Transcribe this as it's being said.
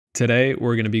Today,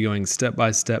 we're going to be going step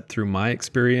by step through my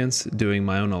experience doing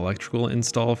my own electrical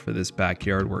install for this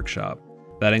backyard workshop.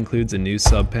 That includes a new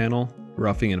subpanel,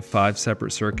 roughing in 5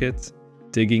 separate circuits,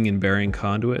 digging and burying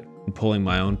conduit, and pulling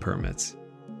my own permits.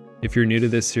 If you're new to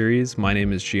this series, my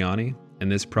name is Gianni,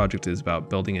 and this project is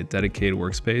about building a dedicated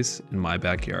workspace in my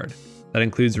backyard. That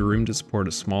includes a room to support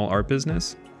a small art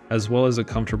business, as well as a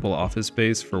comfortable office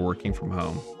space for working from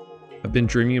home. I've been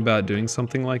dreaming about doing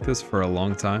something like this for a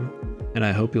long time, and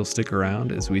I hope you'll stick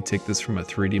around as we take this from a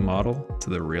 3D model to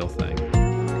the real thing.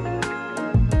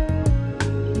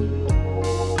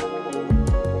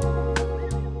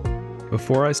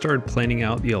 Before I started planning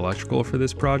out the electrical for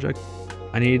this project,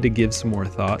 I needed to give some more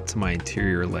thought to my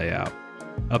interior layout.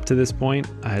 Up to this point,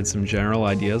 I had some general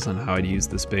ideas on how I'd use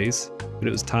the space, but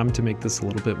it was time to make this a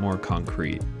little bit more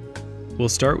concrete. We'll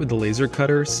start with the laser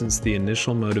cutter, since the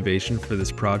initial motivation for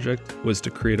this project was to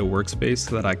create a workspace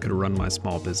so that I could run my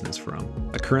small business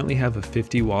from. I currently have a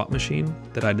 50-watt machine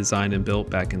that I designed and built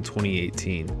back in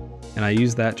 2018, and I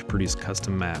use that to produce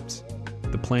custom maps.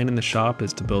 The plan in the shop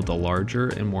is to build a larger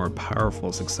and more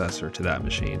powerful successor to that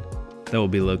machine that will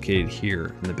be located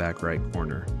here in the back right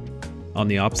corner. On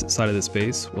the opposite side of the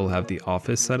space, we'll have the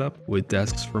office setup with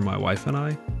desks for my wife and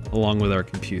I, along with our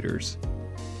computers.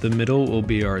 The middle will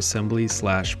be our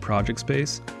assembly/project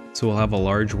space, so we'll have a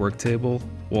large work table,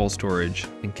 wall storage,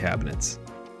 and cabinets.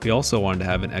 We also wanted to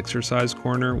have an exercise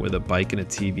corner with a bike and a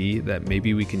TV that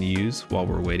maybe we can use while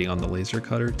we're waiting on the laser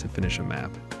cutter to finish a map.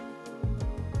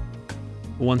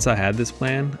 Once I had this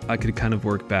plan, I could kind of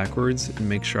work backwards and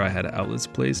make sure I had outlets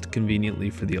placed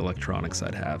conveniently for the electronics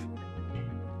I'd have.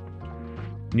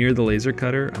 Near the laser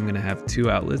cutter, I'm going to have 2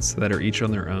 outlets that are each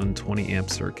on their own 20 amp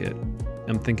circuit.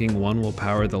 I'm thinking one will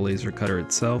power the laser cutter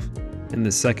itself, and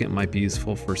the second might be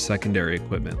useful for secondary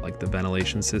equipment like the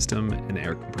ventilation system and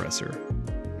air compressor.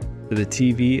 For the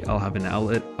TV, I'll have an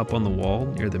outlet up on the wall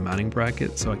near the mounting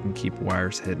bracket so I can keep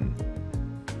wires hidden.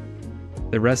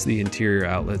 The rest of the interior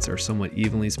outlets are somewhat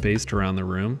evenly spaced around the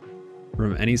room.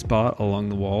 From any spot along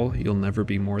the wall, you'll never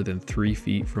be more than 3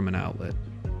 feet from an outlet.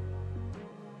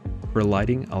 For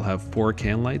lighting, I'll have 4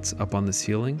 can lights up on the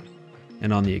ceiling,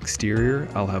 and on the exterior,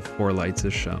 I'll have 4 lights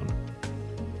as shown.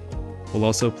 We'll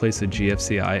also place a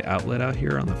GFCI outlet out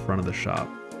here on the front of the shop.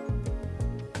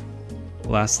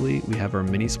 Lastly, we have our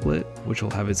mini split, which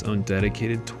will have its own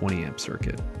dedicated 20 amp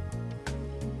circuit.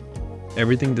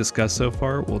 Everything discussed so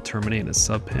far will terminate in a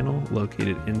subpanel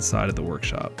located inside of the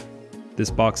workshop. This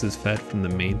box is fed from the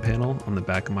main panel on the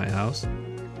back of my house,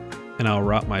 and I'll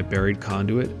route my buried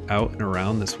conduit out and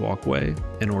around this walkway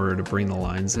in order to bring the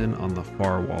lines in on the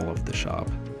far wall of the shop.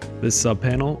 This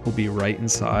subpanel will be right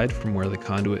inside from where the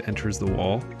conduit enters the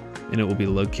wall, and it will be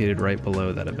located right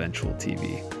below that eventual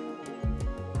TV.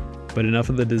 But enough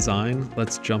of the design,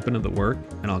 let's jump into the work,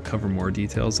 and I'll cover more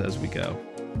details as we go.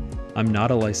 I'm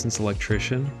not a licensed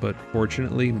electrician, but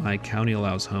fortunately my county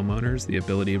allows homeowners the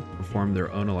ability to perform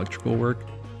their own electrical work,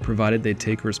 provided they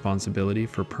take responsibility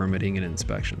for permitting and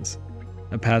inspections.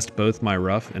 I passed both my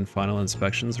rough and final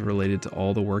inspections related to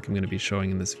all the work I'm going to be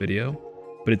showing in this video,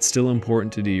 but it's still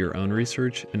important to do your own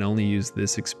research and only use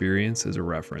this experience as a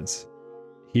reference.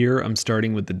 Here I'm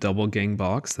starting with the double gang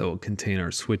box that will contain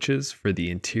our switches for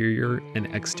the interior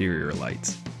and exterior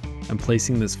lights. I'm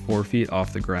placing this 4 feet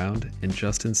off the ground and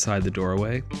just inside the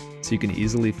doorway, so you can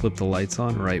easily flip the lights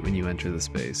on right when you enter the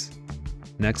space.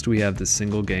 Next we have the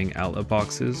single gang outlet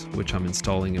boxes, which I'm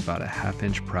installing about a ½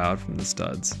 inch proud from the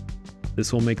studs.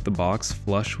 This will make the box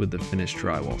flush with the finished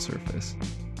drywall surface.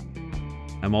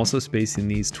 I'm also spacing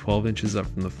these 12 inches up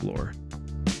from the floor.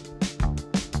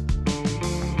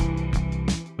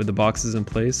 With the boxes in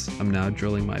place, I'm now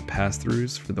drilling my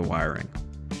pass-throughs for the wiring.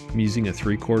 I'm using a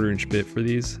 3/4 inch bit for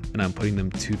these, and I'm putting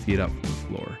them 2 feet up from the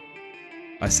floor.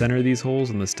 I center these holes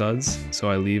in the studs, so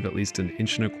I leave at least 1.25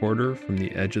 inches from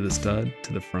the edge of the stud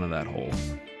to the front of that hole.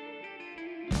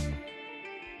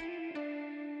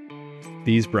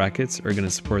 These brackets are going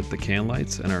to support the can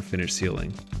lights and our finished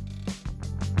ceiling.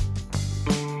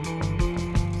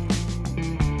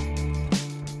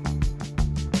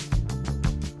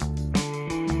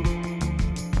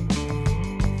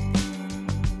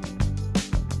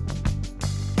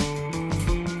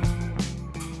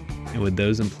 And with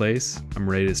those in place, I'm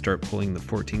ready to start pulling the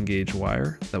 14 gauge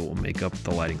wire that will make up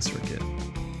the lighting circuit.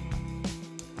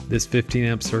 This 15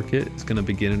 amp circuit is going to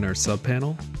begin in our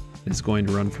subpanel. It's going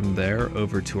to run from there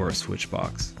over to our switch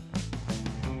box.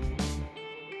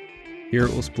 Here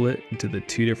it will split into the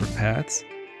 2 different paths,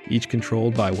 each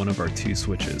controlled by one of our 2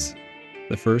 switches.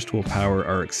 The first will power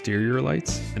our exterior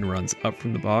lights and runs up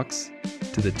from the box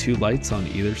to the 2 lights on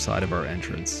either side of our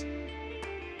entrance.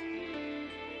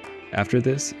 After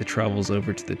this, it travels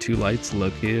over to the two lights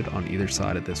located on either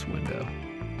side of this window.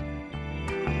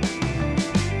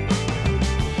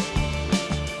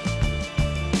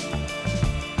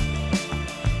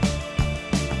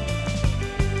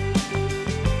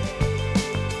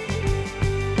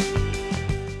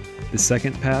 The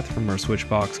second path from our switch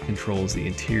box controls the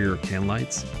interior can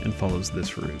lights and follows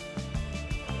this route.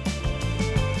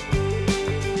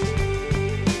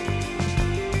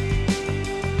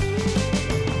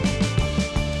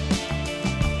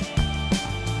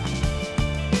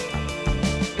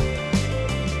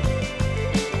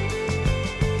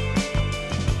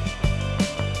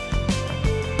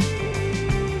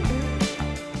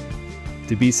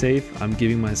 To be safe, I'm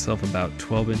giving myself about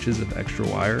 12 inches of extra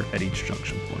wire at each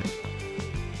junction point.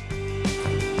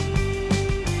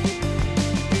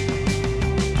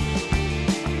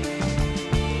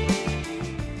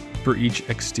 For each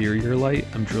exterior light,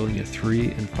 I'm drilling a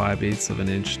 3 5/8 of an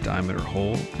inch diameter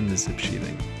hole in the zip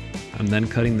sheathing. I'm then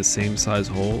cutting the same size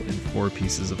hole in 4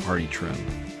 pieces of hardy trim.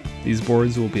 These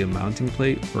boards will be a mounting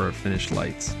plate for our finished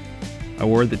lights. I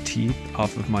wore the teeth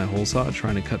off of my hole saw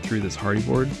trying to cut through this hardy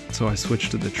board, so I switched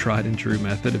to the tried and true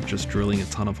method of just drilling a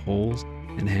ton of holes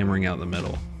and hammering out the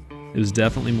middle. It was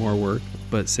definitely more work,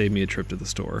 but saved me a trip to the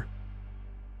store.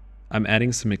 I'm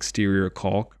adding some exterior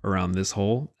caulk around this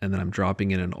hole, and then I'm dropping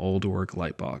in an old work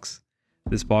light box.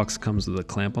 This box comes with a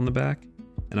clamp on the back,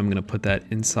 and I'm going to put that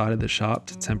inside of the shop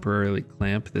to temporarily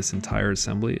clamp this entire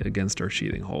assembly against our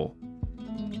sheathing hole.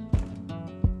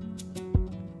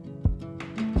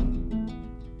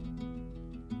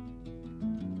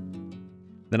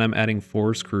 Then I'm adding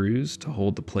 4 screws to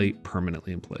hold the plate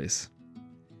permanently in place.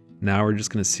 Now we're just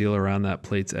going to seal around that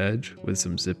plate's edge with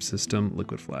some zip system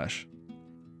liquid flash.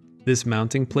 This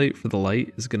mounting plate for the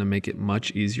light is going to make it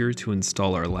much easier to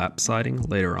install our lap siding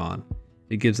later on.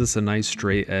 It gives us a nice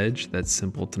straight edge that's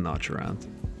simple to notch around.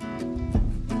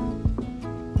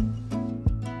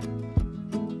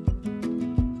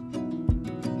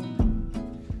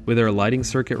 With our lighting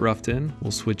circuit roughed in,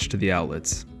 we'll switch to the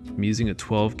outlets. I'm using a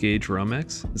 12 gauge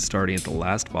Romex and starting at the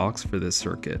last box for this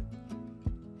circuit.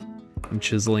 I'm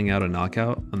chiseling out a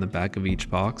knockout on the back of each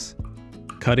box,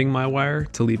 cutting my wire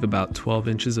to leave about 12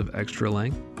 inches of extra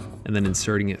length, and then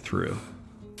inserting it through.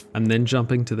 I'm then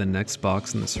jumping to the next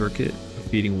box in the circuit,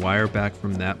 feeding wire back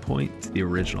from that point to the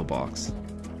original box.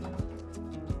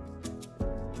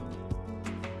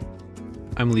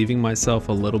 I'm leaving myself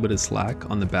a little bit of slack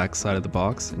on the back side of the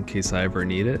box in case I ever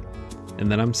need it,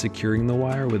 and then I'm securing the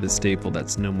wire with a staple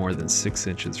that's no more than 6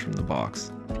 inches from the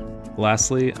box.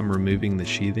 Lastly, I'm removing the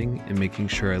sheathing and making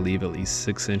sure I leave at least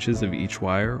 6 inches of each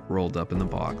wire rolled up in the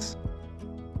box.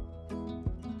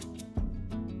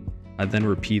 I then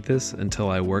repeat this until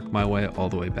I work my way all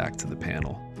the way back to the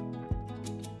panel.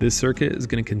 This circuit is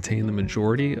going to contain the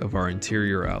majority of our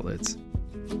interior outlets.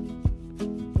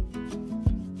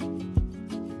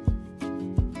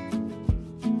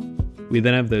 We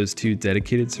then have those 2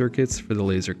 dedicated circuits for the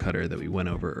laser cutter that we went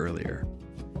over earlier.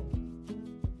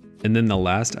 And then the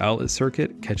last outlet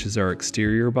circuit catches our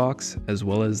exterior box as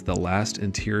well as the last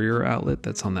interior outlet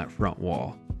that's on that front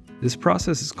wall. This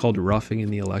process is called roughing in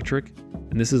the electric,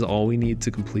 and this is all we need to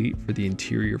complete for the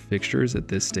interior fixtures at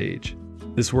this stage.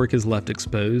 This work is left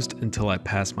exposed until I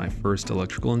pass my first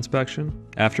electrical inspection,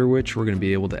 after which we're going to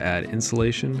be able to add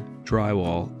insulation,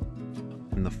 drywall,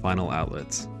 and the final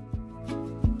outlets.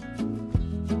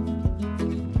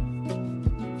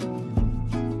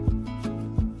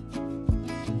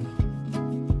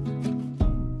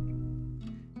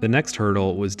 The next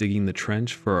hurdle was digging the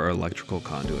trench for our electrical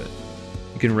conduit.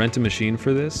 You can rent a machine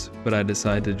for this, but I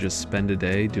decided to just spend a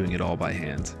day doing it all by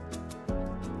hand.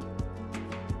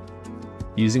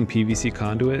 Using PVC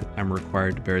conduit, I'm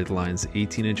required to bury the lines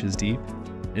 18 inches deep,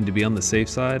 and to be on the safe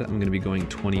side, I'm going to be going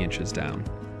 20 inches down.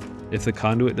 If the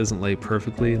conduit doesn't lay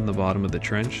perfectly in the bottom of the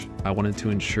trench, I wanted to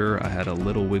ensure I had a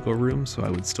little wiggle room so I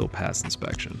would still pass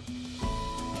inspection.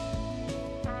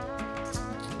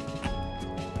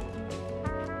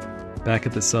 Back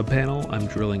at the subpanel, I'm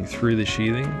drilling through the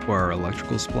sheathing where our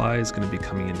electrical supply is going to be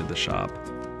coming into the shop.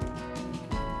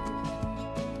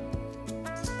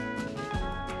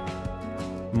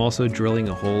 I'm also drilling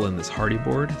a hole in this hardy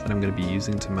board that I'm going to be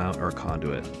using to mount our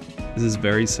conduit. This is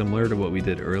very similar to what we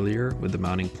did earlier with the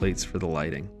mounting plates for the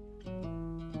lighting.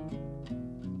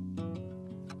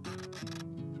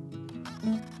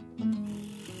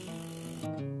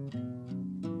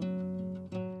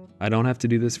 I don't have to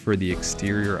do this for the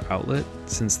exterior outlet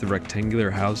since the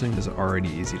rectangular housing is already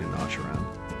easy to notch around.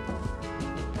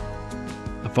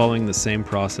 I'm following the same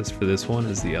process for this one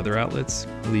as the other outlets,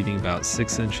 leaving about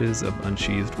 6 inches of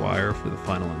unsheathed wire for the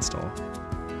final install.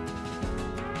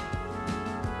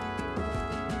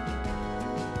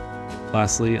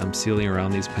 Lastly, I'm sealing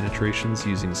around these penetrations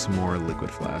using some more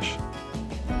liquid flash.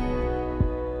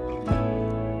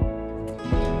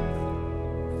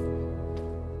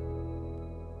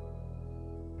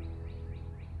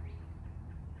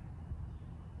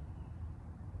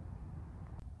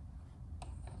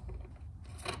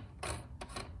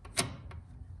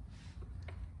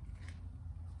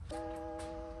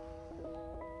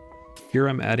 Here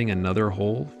I'm adding another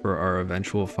hole for our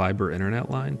eventual fiber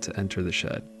internet line to enter the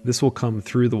shed. This will come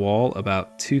through the wall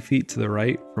about 2 feet to the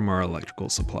right from our electrical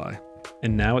supply.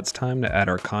 And now it's time to add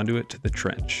our conduit to the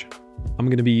trench. I'm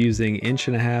going to be using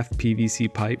 1.5" PVC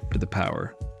pipe for the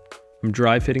power. I'm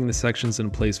dry fitting the sections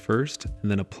in place first and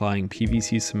then applying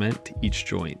PVC cement to each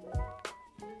joint.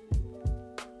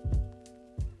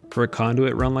 For a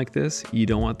conduit run like this, you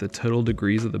don't want the total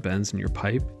degrees of the bends in your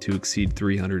pipe to exceed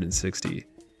 360.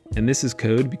 And this is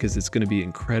code because it's going to be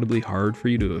incredibly hard for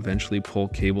you to eventually pull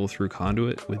cable through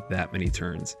conduit with that many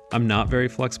turns. I'm not very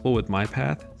flexible with my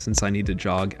path since I need to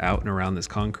jog out and around this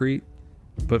concrete,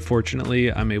 but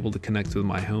fortunately I'm able to connect with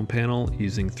my home panel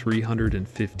using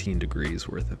 315 degrees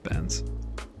worth of bends.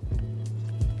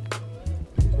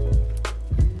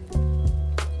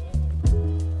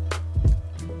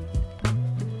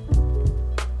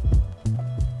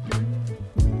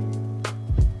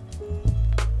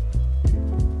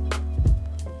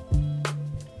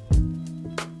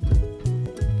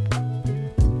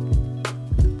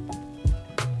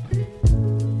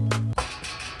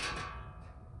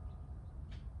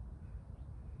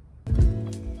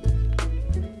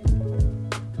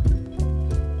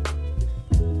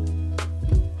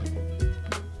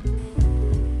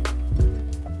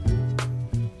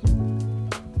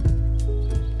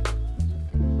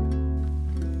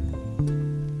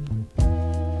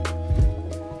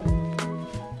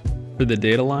 For the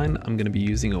data line, I'm going to be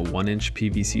using a 1-inch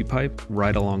PVC pipe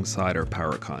right alongside our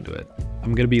power conduit.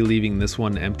 I'm going to be leaving this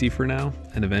one empty for now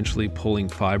and eventually pulling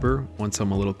fiber once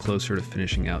I'm a little closer to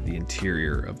finishing out the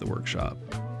interior of the workshop.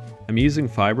 I'm using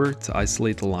fiber to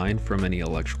isolate the line from any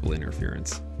electrical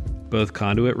interference. Both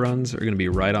conduit runs are going to be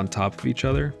right on top of each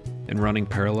other and running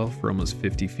parallel for almost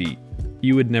 50 feet.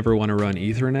 You would never want to run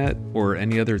Ethernet or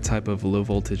any other type of low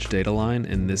voltage data line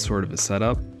in this sort of a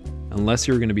setup, unless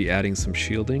you're going to be adding some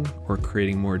shielding or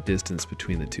creating more distance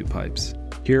between the two pipes.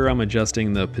 Here I'm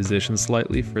adjusting the position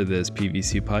slightly for this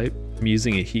PVC pipe. I'm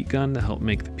using a heat gun to help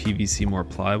make the PVC more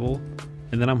pliable,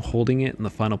 and then I'm holding it in the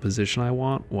final position I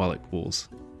want while it cools.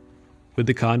 With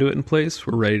the conduit in place,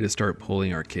 we're ready to start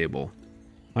pulling our cable.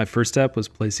 My first step was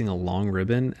placing a long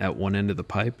ribbon at one end of the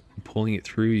pipe and pulling it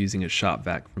through using a shop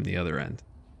vac from the other end.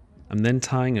 I'm then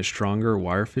tying a stronger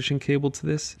wire fishing cable to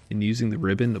this and using the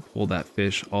ribbon to pull that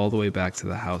fish all the way back to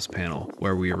the house panel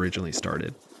where we originally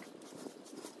started.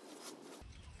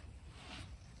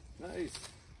 Nice.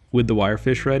 With the wire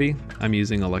fish ready, I'm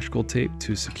using electrical tape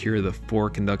to secure the 4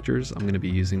 conductors I'm going to be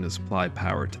using to supply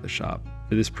power to the shop.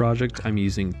 For this project, I'm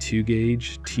using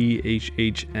 2-gauge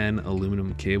THHN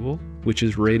aluminum cable, which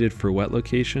is rated for wet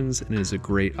locations and is a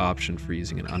great option for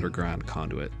using an underground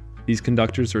conduit. These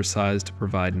conductors are sized to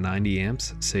provide 90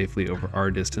 amps safely over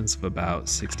our distance of about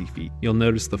 60 feet. You'll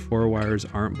notice the 4 wires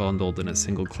aren't bundled in a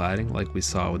single cladding like we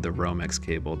saw with the Romex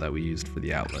cable that we used for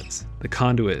the outlets. The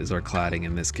conduit is our cladding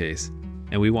in this case,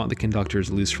 and we want the conductors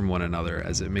loose from one another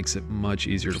as it makes it much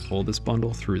easier to pull this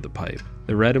bundle through the pipe.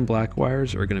 The red and black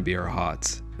wires are going to be our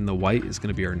hots, and the white is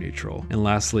going to be our neutral, and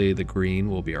lastly the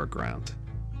green will be our ground.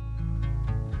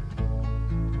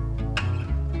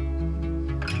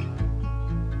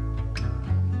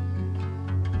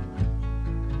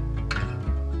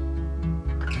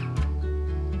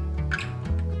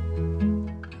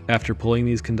 After pulling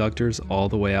these conductors all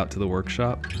the way out to the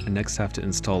workshop, I next have to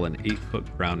install an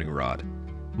 8-foot grounding rod.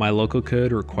 My local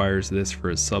code requires this for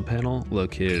a subpanel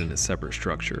located in a separate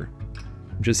structure.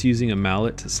 I'm just using a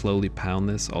mallet to slowly pound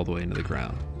this all the way into the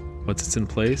ground. Once it's in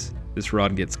place, this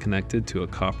rod gets connected to a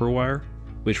copper wire,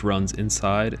 which runs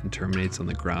inside and terminates on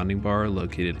the grounding bar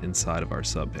located inside of our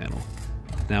subpanel.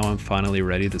 Now I'm finally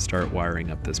ready to start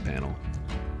wiring up this panel.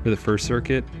 For the first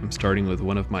circuit, I'm starting with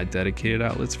one of my dedicated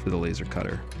outlets for the laser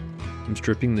cutter. I'm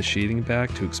stripping the sheathing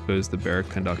back to expose the bare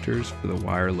conductors for the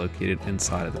wire located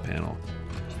inside of the panel.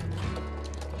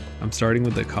 I'm starting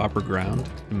with the copper ground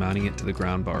and mounting it to the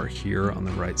ground bar here on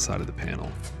the right side of the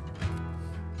panel.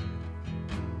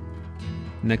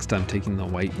 Next, I'm taking the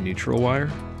white neutral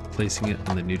wire, placing it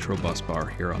on the neutral bus bar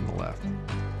here on the left.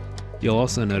 You'll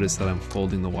also notice that I'm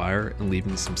folding the wire and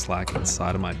leaving some slack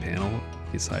inside of my panel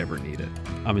in case I ever need it.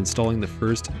 I'm installing the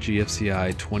first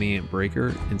GFCI 20 amp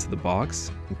breaker into the box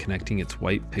and connecting its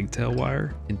white pigtail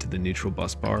wire into the neutral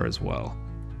bus bar as well.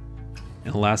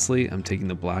 And lastly, I'm taking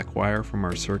the black wire from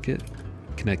our circuit,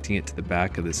 connecting it to the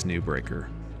back of this new breaker.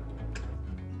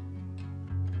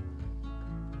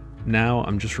 Now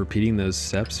I'm just repeating those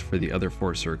steps for the other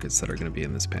 4 circuits that are going to be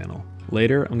in this panel.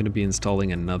 Later, I'm going to be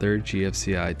installing another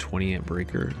GFCI 20 amp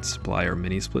breaker to supply our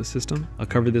mini split system. I'll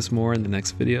cover this more in the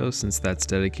next video since that's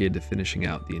dedicated to finishing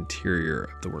out the interior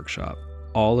of the workshop.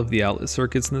 All of the outlet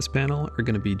circuits in this panel are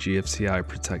going to be GFCI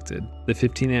protected. The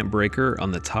 15 amp breaker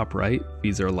on the top right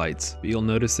feeds our lights, but you'll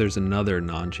notice there's another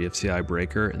non-GFCI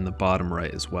breaker in the bottom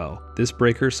right as well. This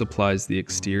breaker supplies the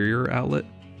exterior outlet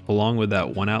along with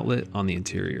that one outlet on the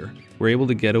interior. We're able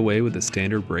to get away with a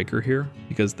standard breaker here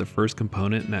because the first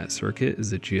component in that circuit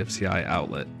is a GFCI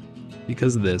outlet.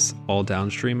 Because of this, all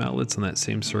downstream outlets on that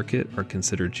same circuit are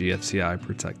considered GFCI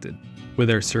protected. With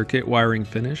our circuit wiring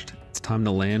finished, it's time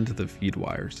to land the feed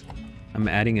wires. I'm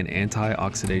adding an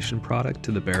anti-oxidation product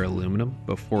to the bare aluminum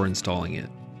before installing it.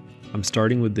 I'm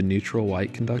starting with the neutral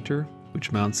white conductor,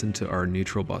 which mounts into our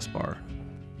neutral bus bar.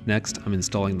 Next, I'm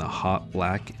installing the hot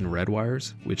black and red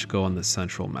wires, which go on the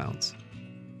central mounts.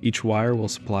 Each wire will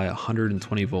supply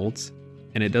 120 volts,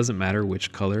 and it doesn't matter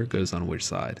which color goes on which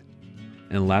side.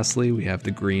 And lastly, we have the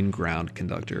green ground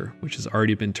conductor, which has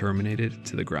already been terminated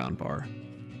to the ground bar.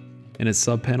 In a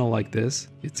subpanel like this,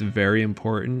 it's very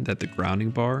important that the grounding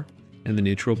bar and the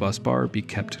neutral bus bar be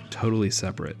kept totally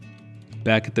separate.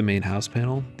 Back at the main house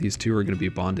panel, these two are going to be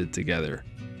bonded together.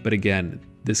 But again,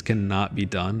 this cannot be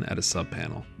done at a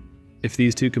subpanel. If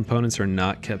these two components are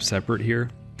not kept separate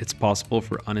here, it's possible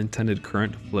for unintended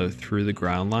current to flow through the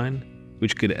ground line,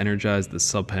 which could energize the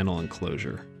subpanel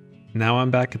enclosure. Now I'm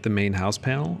back at the main house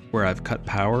panel, where I've cut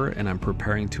power and I'm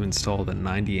preparing to install the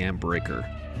 90 amp breaker.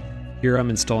 Here I'm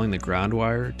installing the ground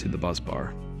wire to the bus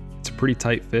bar. It's a pretty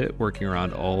tight fit working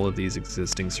around all of these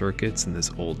existing circuits in this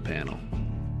old panel.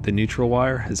 The neutral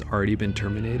wire has already been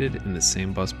terminated in the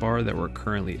same bus bar that we're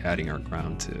currently adding our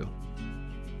ground to.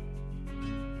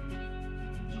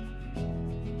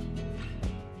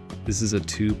 This is a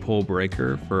 2-pole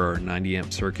breaker for our 90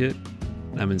 amp circuit,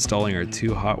 and I'm installing our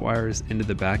 2 hot wires into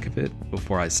the back of it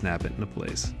before I snap it into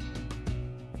place.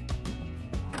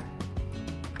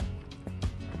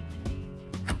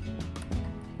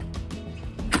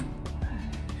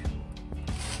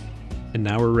 And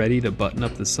now we're ready to button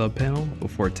up the subpanel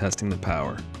before testing the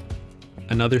power.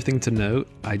 Another thing to note,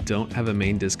 I don't have a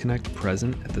main disconnect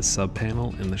present at the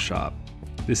subpanel in the shop.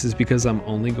 This is because I'm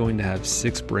only going to have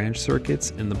 6 branch circuits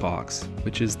in the box,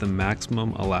 which is the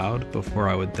maximum allowed before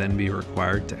I would then be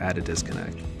required to add a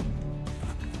disconnect.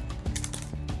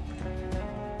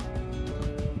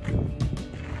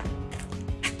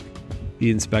 The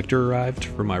inspector arrived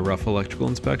for my rough electrical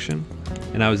inspection,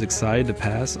 and I was excited to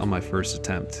pass on my first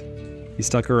attempt. He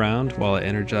stuck around while I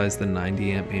energized the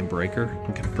 90 amp main breaker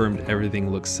and confirmed everything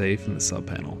looks safe in the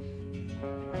subpanel.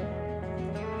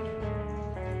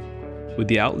 With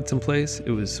the outlets in place,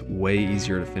 it was way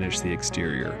easier to finish the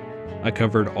exterior. I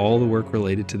covered all the work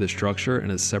related to the structure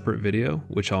in a separate video,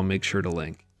 which I'll make sure to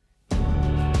link.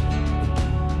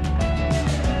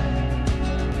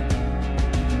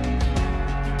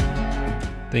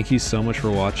 Thank you so much for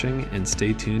watching, and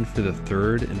stay tuned for the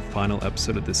 3rd and final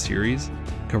episode of this series,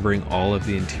 covering all of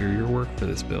the interior work for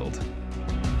this build.